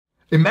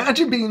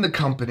Imagine being the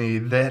company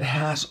that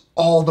has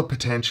all the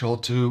potential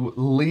to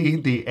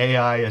lead the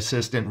AI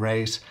assistant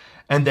race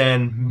and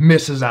then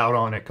misses out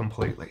on it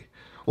completely.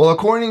 Well,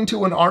 according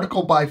to an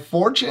article by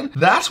Fortune,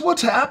 that's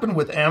what's happened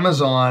with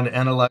Amazon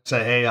and Alexa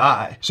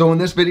AI. So in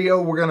this video,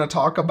 we're going to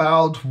talk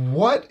about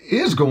what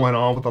is going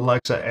on with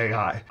Alexa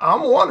AI.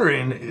 I'm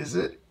wondering, is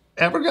it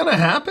ever gonna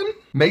happen?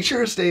 Make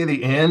sure to stay to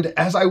the end.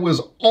 As I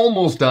was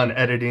almost done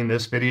editing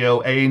this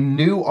video, a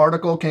new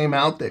article came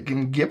out that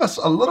can give us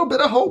a little bit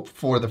of hope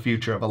for the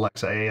future of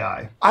Alexa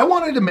AI. I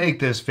wanted to make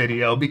this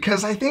video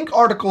because I think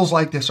articles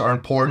like this are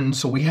important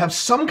so we have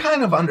some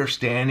kind of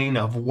understanding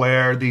of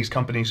where these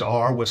companies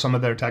are with some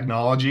of their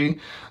technology.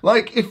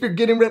 Like if you're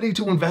getting ready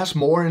to invest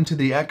more into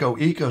the Echo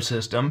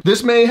ecosystem,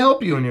 this may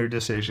help you in your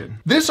decision.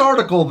 This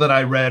article that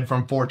I read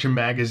from Fortune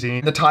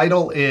magazine, the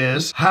title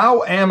is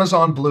How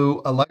Amazon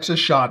Blew Alexa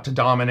Shot to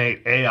Dominate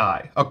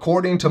AI,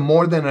 according to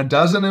more than a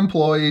dozen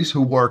employees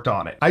who worked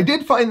on it. I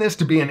did find this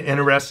to be an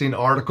interesting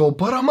article,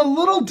 but I'm a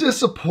little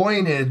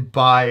disappointed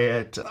by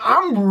it.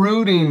 I'm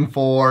rooting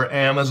for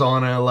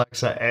Amazon and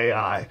Alexa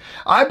AI.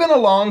 I've been a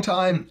long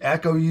time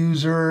Echo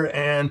user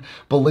and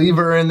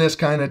believer in this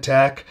kind of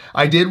tech.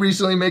 I did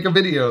recently make a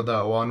video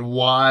though on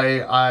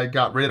why I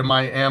got rid of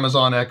my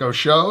Amazon Echo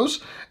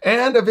shows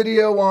and a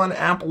video on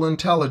Apple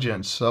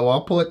Intelligence. So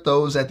I'll put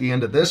those at the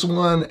end of this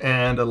one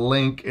and a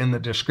link in the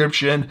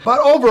description.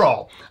 But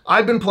overall,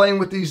 I've been playing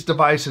with these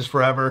devices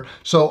forever,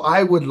 so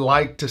I would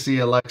like to see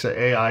Alexa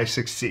AI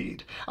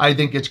succeed. I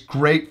think it's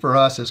great for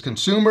us as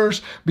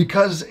consumers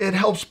because it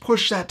helps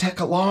push that tech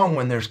along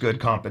when there's good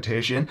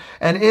competition,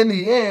 and in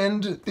the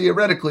end,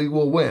 theoretically,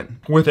 we'll win.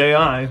 With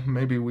AI,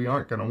 maybe we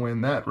aren't going to win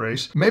that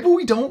race. Maybe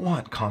we don't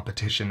want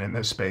competition in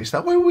this space.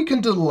 That way we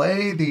can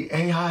delay the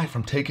AI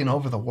from taking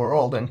over the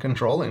world and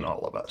controlling all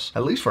of us,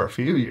 at least for a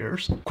few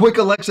years. Quick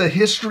Alexa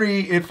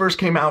history, it first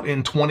came out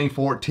in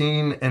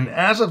 2014, and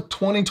as of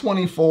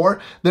 2024,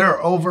 there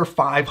are over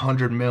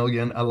 500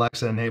 million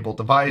Alexa-enabled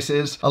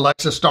devices.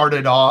 Alexa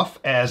started off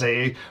as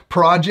a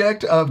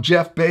project of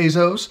Jeff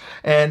Bezos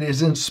and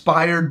is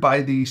inspired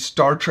by the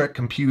Star Trek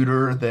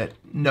computer that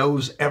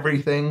knows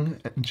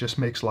everything and just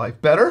makes life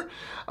better.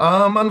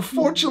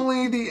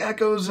 Unfortunately, the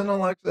Echoes and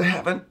Alexa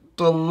haven't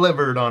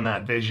delivered on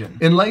that vision.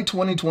 In late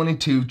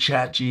 2022,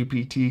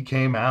 ChatGPT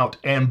came out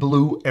and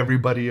blew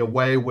everybody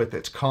away with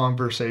its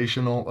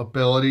conversational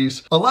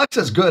abilities.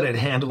 Alexa's good at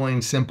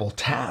handling simple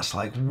tasks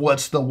like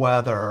what's the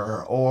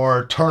weather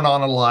or turn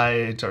on a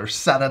light or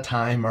set a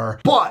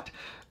timer, but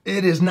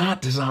it is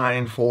not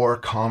designed for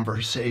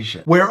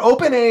conversation. Where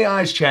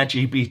OpenAI's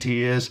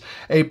ChatGPT is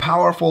a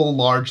powerful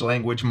large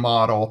language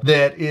model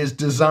that is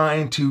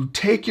designed to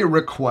take your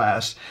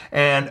request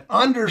and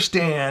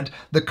understand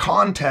the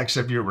context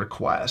of your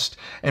request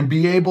and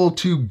be able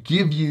to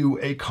give you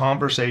a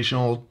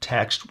conversational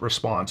text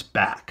response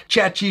back.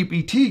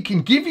 ChatGPT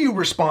can give you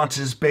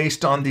responses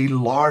based on the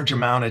large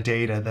amount of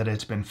data that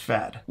it's been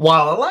fed.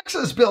 While Alexa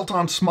is built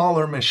on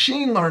smaller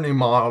machine learning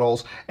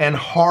models and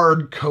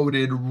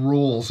hard-coded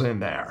rules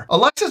in there.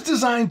 Alexa's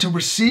designed to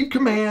receive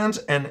commands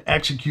and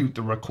execute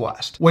the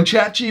request. When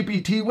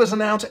ChatGPT was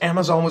announced,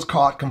 Amazon was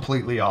caught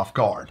completely off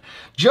guard.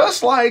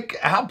 Just like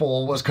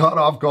Apple was caught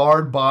off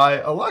guard by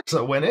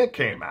Alexa when it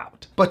came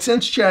out. But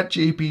since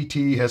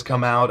ChatGPT has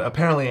come out,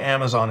 apparently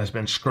Amazon has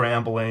been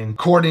scrambling.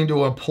 According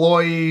to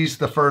employees,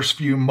 the first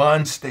few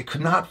months, they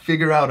could not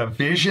figure out a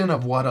vision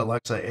of what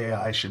Alexa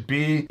AI should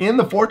be. In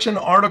the Fortune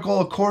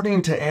article,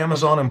 according to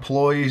Amazon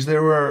employees,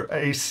 there were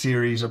a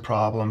series of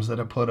problems that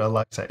have put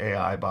Alexa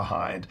AI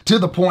behind, to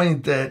the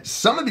point that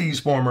some of these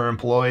former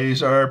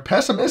employees are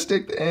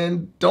pessimistic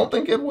and don't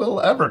think it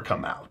will ever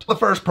come out. The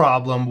first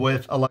problem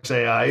with Alexa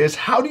AI is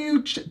how do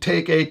you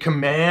take a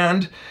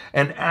command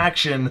and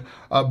action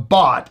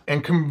bot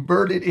and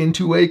convert it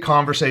into a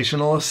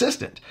conversational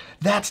assistant?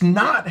 That's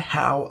not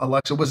how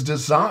Alexa was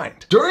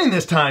designed. During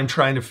this time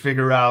trying to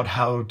figure out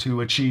how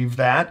to achieve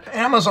that,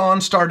 Amazon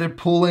started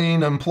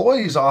pulling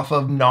employees off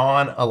of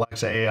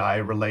non-Alexa AI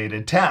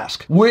related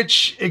tasks,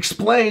 which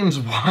explains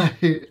why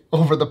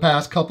over the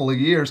past couple of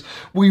years,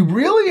 we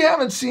really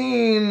haven't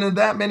seen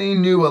that many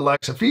new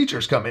Alexa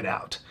features coming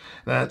out.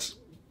 That's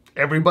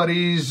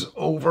everybody's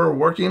over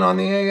working on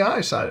the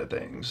AI side of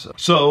things.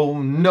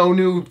 So no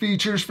new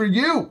features for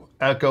you,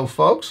 Echo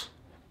folks.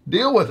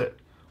 Deal with it.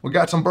 We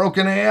got some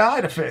broken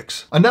AI to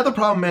fix. Another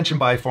problem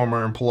mentioned by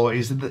former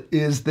employees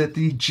is that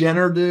the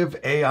generative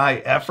AI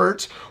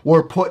efforts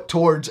were put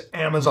towards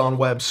Amazon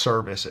Web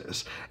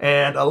Services,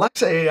 and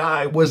Alexa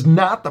AI was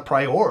not the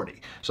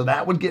priority, so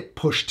that would get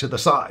pushed to the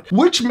side,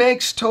 which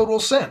makes total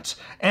sense.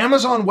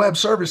 Amazon Web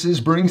Services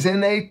brings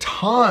in a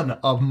ton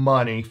of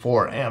money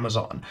for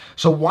Amazon,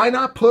 so why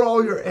not put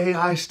all your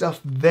AI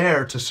stuff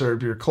there to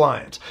serve your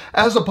clients,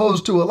 as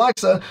opposed to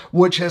Alexa,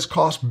 which has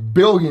cost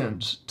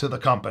billions to the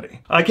company.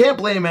 I can't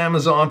blame blame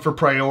Amazon for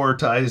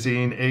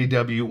prioritizing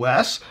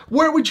AWS.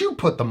 Where would you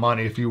put the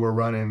money if you were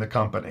running the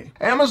company?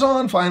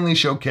 Amazon finally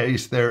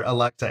showcased their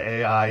Alexa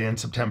AI in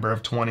September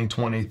of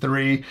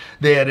 2023.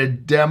 They had a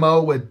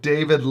demo with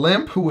David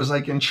Limp, who was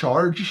like in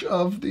charge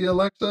of the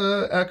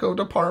Alexa Echo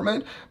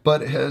department,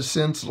 but has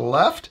since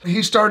left.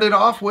 He started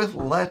off with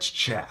 "Let's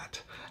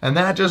chat." And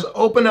that just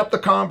opened up the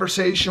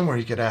conversation where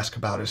he could ask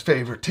about his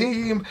favorite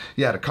team.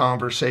 You had a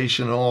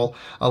conversational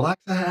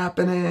Alexa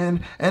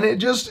happening, and it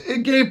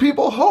gave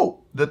people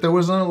hope that there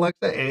was an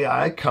Alexa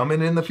AI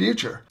coming in the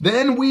future.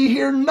 Then we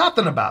hear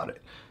nothing about it.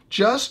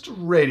 Just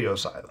radio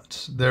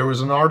silence. There was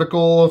an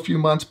article a few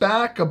months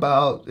back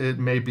about it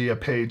may be a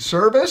paid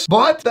service,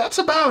 but that's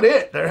about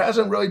it. There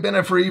hasn't really been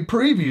a free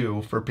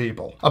preview for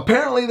people.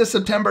 Apparently the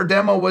September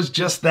demo was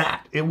just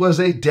that. It was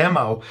a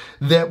demo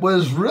that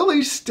was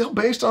really still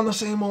based on the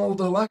same old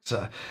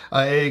Alexa,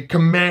 a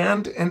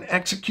command and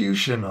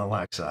execution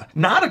Alexa,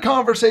 not a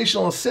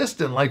conversational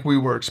assistant like we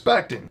were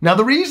expecting. Now,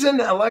 the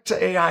reason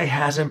Alexa AI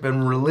hasn't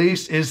been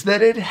released is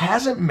that it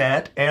hasn't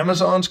met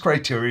Amazon's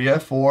criteria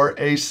for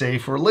a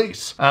safe release.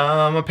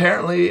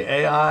 Apparently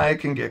AI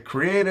can get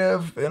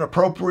creative,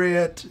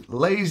 inappropriate,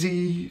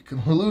 lazy, can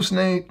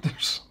hallucinate.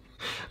 There's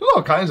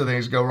all kinds of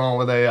things go wrong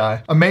with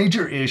AI. A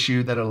major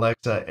issue that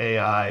Alexa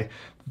AI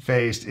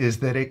faced is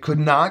that it could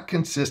not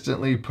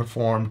consistently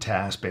perform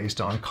tasks based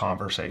on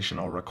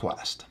conversational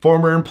request.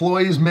 Former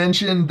employees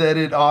mentioned that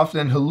it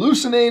often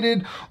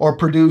hallucinated or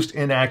produced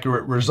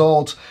inaccurate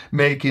results,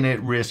 making it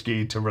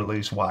risky to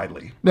release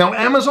widely. Now,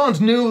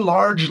 Amazon's new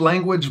large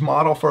language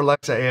model for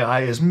Alexa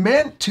AI is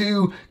meant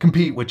to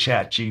compete with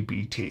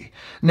ChatGPT.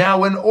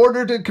 Now, in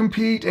order to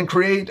compete and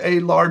create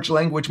a large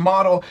language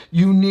model,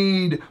 you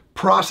need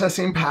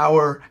processing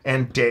power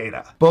and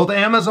data. Both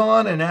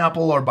Amazon and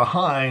Apple are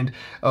behind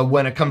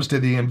when it comes to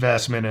the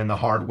investment in the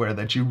hardware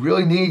that you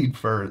really need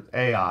for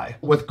AI.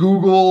 With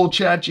Google,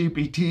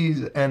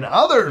 ChatGPT, and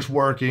others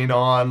working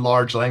on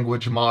large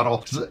language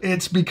models,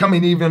 it's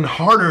becoming even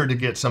harder to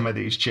get some of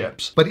these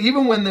chips. But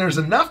even when there's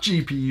enough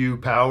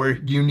GPU power,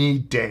 you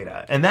need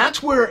data. And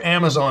that's where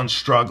Amazon's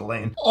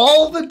struggling.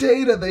 All the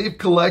data they've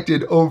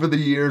collected over the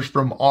years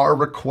from our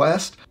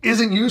request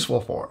isn't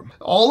useful for them.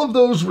 All of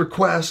those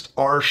requests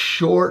are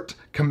short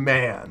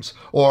commands,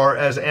 or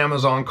as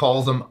Amazon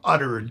calls them,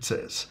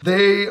 utterances.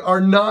 They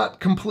are not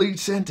complete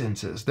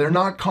sentences. They're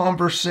not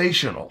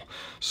conversational.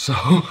 So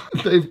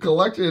they've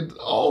collected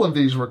all of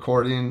these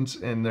recordings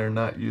and they're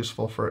not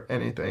useful for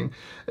anything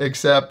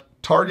except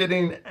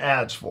targeting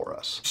ads for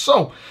us.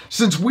 So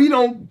since we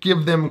don't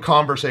give them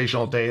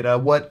conversational data,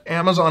 what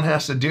Amazon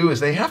has to do is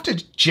they have to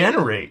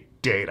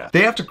generate data.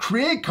 They have to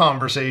create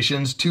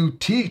conversations to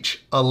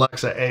teach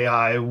Alexa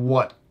AI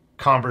what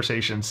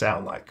conversations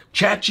sound like.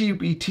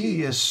 ChatGPT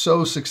is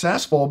so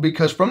successful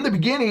because from the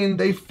beginning,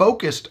 they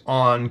focused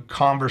on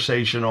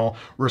conversational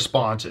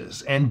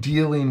responses and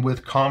dealing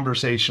with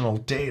conversational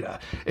data.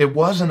 It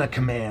wasn't a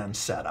command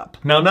setup.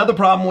 Now, another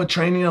problem with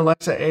training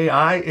Alexa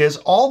AI is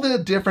all the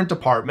different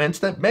departments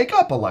that make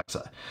up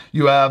Alexa.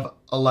 You have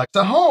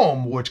Alexa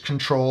Home, which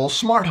controls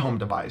smart home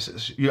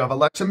devices. You have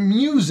Alexa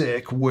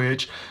Music,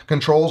 which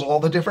controls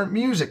all the different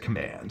music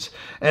commands.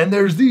 And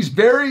there's these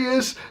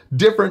various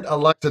different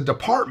Alexa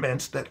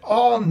departments that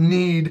all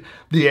need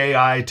the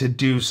AI to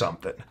do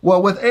something.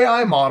 Well, with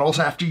AI models,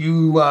 after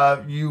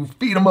you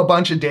feed them a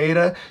bunch of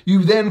data,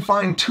 you then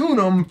fine-tune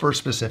them for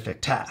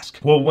specific tasks.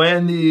 Well,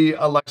 when the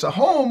Alexa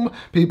Home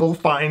people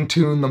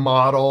fine-tune the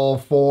model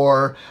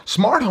for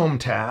smart home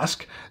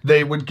task,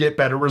 they would get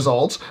better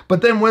results.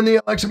 But then when the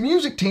Alexa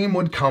Music team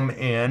would come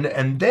in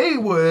and they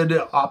would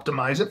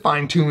optimize it,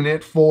 fine-tune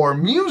it for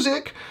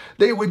music,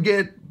 they would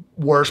get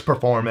worse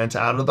performance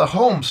out of the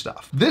home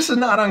stuff. This is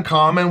not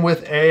uncommon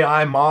with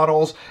AI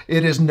models.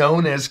 It is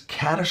known as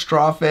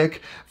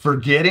catastrophic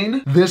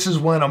forgetting. This is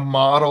when a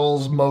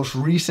model's most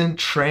recent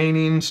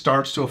training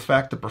starts to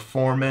affect the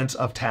performance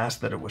of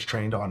tasks that it was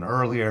trained on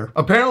earlier.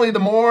 Apparently, the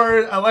more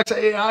Alexa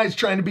AI is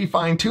trying to be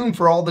fine-tuned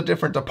for all the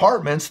different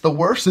departments, the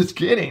worse it's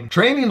getting.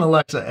 Training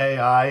Alexa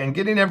AI and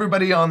getting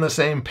everybody on the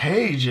same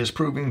page is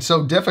proving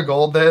so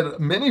difficult that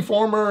many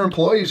former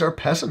employees are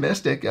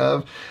pessimistic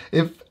of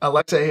if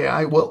Alexa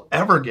AI will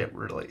ever get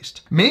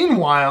released.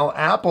 Meanwhile,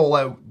 Apple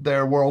at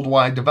their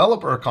Worldwide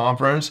Developer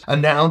Conference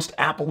announced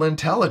Apple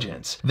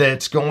Intelligence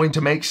that's going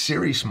to make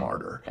Siri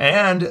smarter.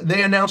 And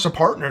they announced a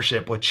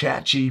partnership with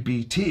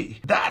ChatGPT.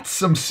 That's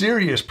some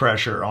serious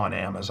pressure on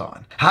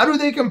Amazon. How do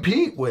they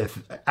compete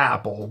with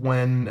Apple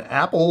when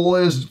Apple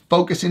is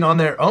focusing on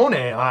their own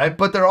AI,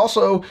 but they're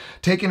also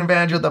taking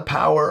advantage of the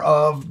power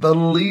of the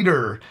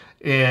leader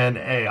in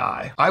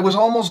AI? I was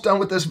almost done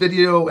with this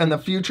video and the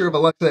future of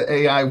Alexa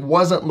AI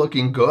wasn't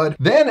looking good.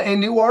 Then a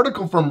new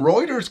article from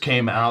Reuters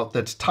came out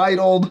that's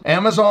titled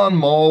Amazon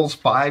Mulls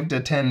 $5 to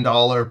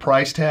 $10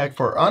 price tag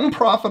for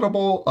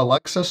unprofitable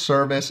Alexa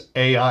service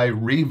AI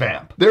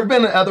revamp. There have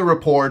been other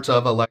reports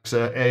of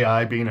Alexa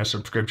AI being a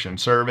subscription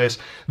service.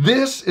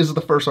 This is the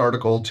first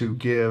article to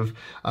give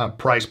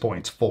price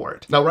points for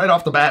it. Now, right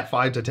off the bat,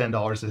 $5 to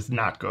 $10 is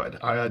not good.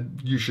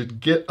 You should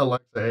get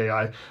Alexa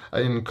AI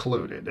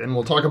included. And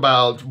we'll talk about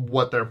about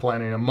what they're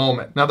planning in a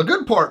moment. Now, the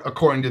good part,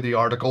 according to the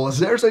article, is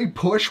there's a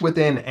push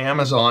within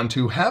Amazon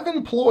to have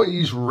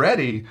employees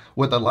ready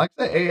with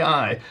Alexa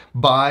AI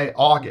by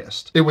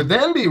August. It would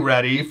then be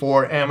ready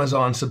for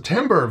Amazon's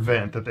September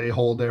event that they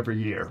hold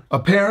every year.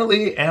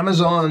 Apparently,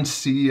 Amazon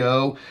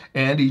CEO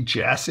Andy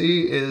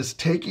Jassy is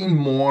taking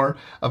more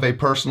of a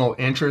personal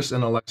interest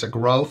in Alexa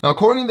growth. Now,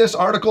 according to this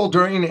article,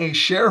 during a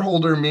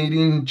shareholder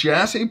meeting,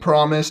 Jassy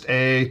promised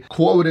a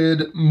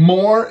quoted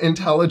more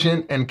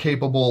intelligent and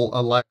capable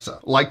Alexa.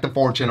 Like the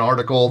Fortune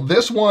article,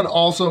 this one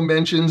also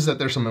mentions that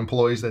there's some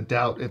employees that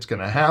doubt it's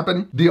going to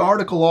happen. The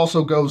article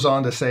also goes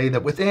on to say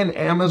that within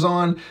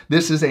Amazon,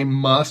 this is a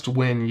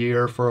must-win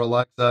year for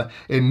Alexa.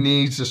 It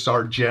needs to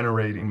start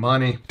generating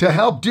money. To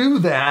help do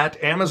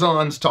that,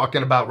 Amazon's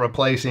talking about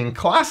replacing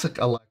classic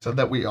Alexa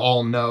that we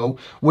all know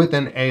with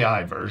an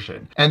AI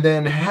version, and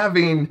then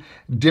having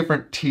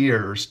different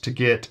tiers to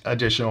get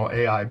additional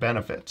AI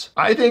benefits.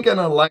 I think an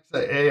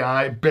Alexa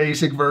AI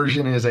basic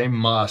version is a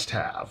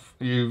must-have.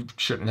 You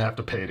shouldn't have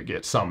to pay to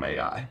get some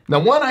AI. Now,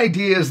 one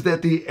idea is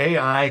that the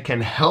AI can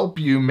help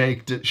you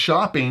make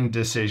shopping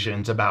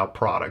decisions about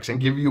products and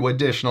give you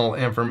additional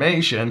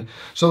information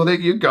so that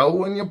you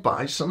go and you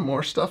buy some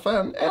more stuff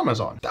on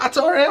Amazon. That's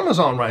our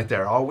Amazon right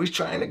there, always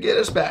trying to get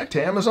us back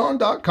to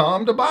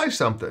Amazon.com to buy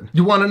something.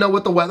 You want to know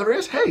what the weather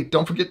is? Hey,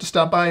 don't forget to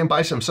stop by and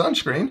buy some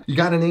sunscreen. You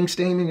got an ink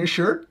stain in your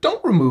shirt?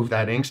 Don't remove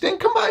that ink stain.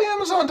 Come by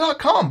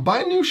Amazon.com, buy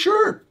a new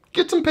shirt,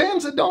 get some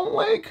pants that don't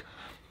leak.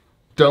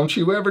 Don't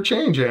you ever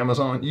change,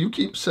 Amazon. You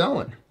keep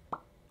selling.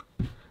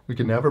 We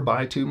can never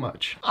buy too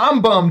much.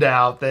 I'm bummed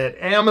out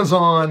that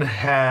Amazon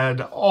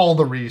had all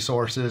the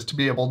resources to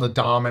be able to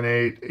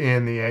dominate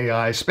in the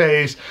AI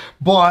space,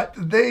 but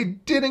they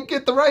didn't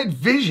get the right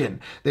vision.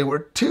 They were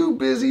too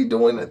busy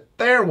doing it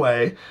their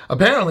way,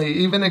 apparently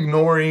even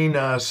ignoring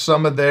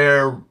some of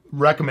their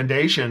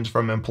recommendations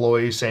from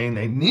employees saying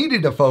they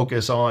needed to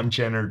focus on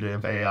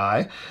generative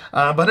AI,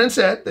 but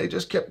instead they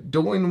just kept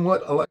doing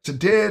what Alexa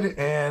did.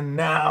 And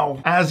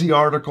now, as the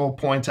article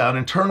points out,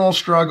 internal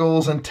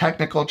struggles and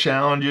technical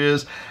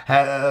challenges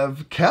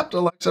have kept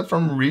Alexa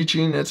from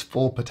reaching its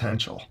full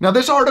potential. Now,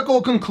 this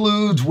article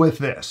concludes with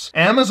this: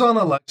 Amazon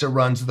Alexa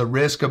runs the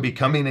risk of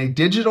becoming a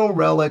digital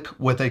relic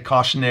with a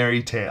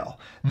cautionary tale,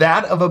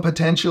 that of a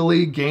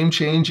potentially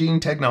game-changing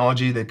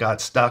technology that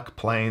got stuck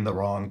playing the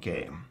wrong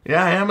game.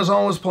 Yeah,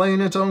 Amazon was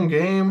playing its own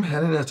game,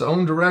 heading its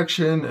own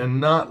direction, and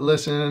not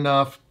listening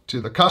enough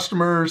to the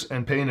customers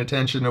and paying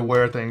attention to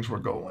where things were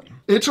going.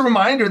 It's a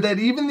reminder that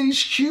even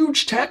these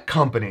huge tech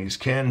companies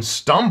can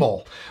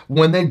stumble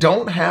when they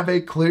don't have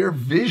a clear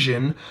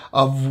vision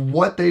of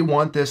what they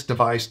want this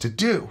device to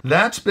do.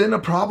 That's been a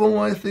problem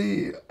with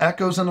the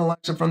Echoes and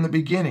Alexa from the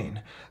beginning.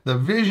 The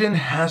vision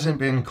hasn't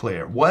been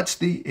clear. What's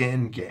the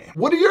end game?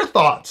 What are your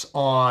thoughts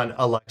on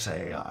Alexa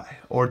AI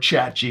or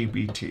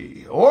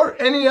ChatGPT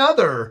or any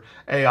other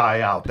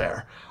AI out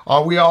there?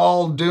 Are we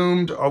all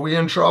doomed? Are we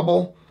in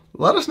trouble?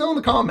 Let us know in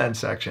the comments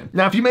section.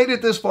 Now, if you made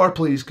it this far,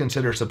 please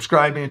consider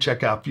subscribing and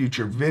check out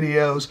future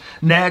videos.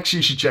 Next,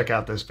 you should check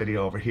out this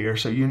video over here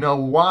so you know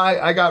why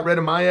I got rid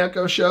of my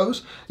Echo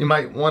shows. You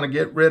might want to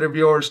get rid of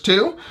yours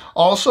too.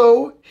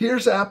 Also,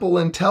 here's Apple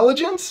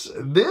Intelligence.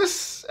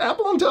 This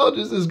Apple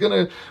Intelligence is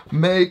going to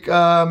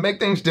make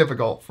things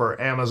difficult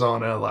for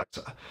Amazon and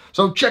Alexa.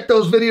 So check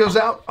those videos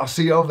out. I'll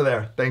see you over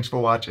there. Thanks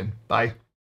for watching. Bye.